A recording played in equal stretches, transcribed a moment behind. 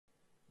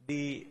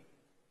The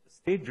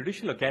State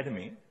Judicial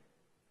Academy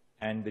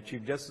and the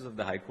Chief Justice of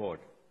the High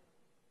Court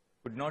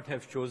could not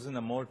have chosen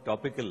a more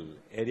topical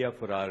area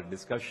for our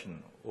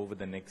discussion over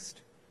the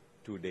next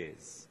 2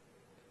 days.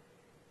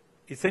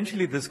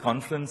 Essentially, this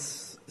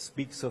conference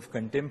speaks of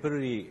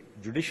contemporary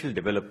judicial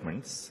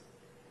developments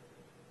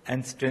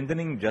and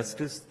strengthening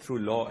justice through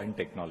law and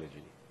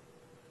technology.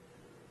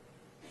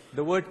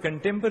 The word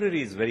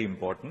contemporary is very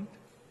important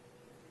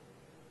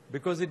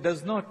because it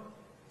does not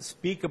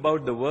speak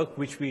about the work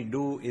which we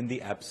do in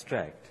the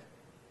abstract,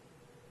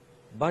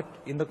 but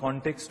in the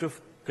context of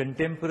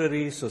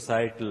contemporary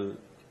societal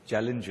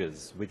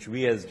challenges which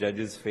we as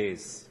judges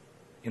face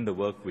in the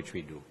work which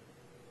we do.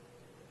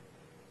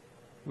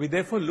 We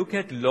therefore look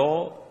at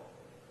law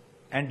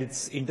and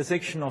its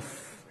intersection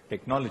of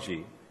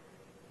technology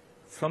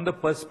from the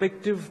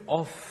perspective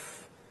of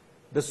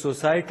the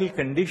societal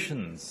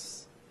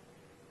conditions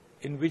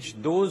in which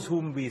those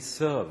whom we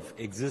serve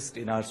exist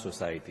in our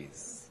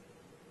societies.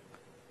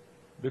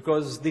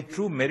 Because the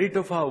true merit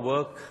of our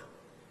work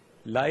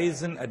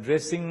lies in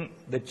addressing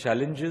the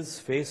challenges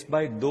faced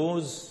by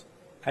those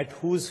at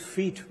whose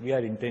feet we are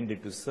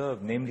intended to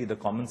serve, namely the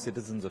common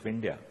citizens of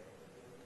India.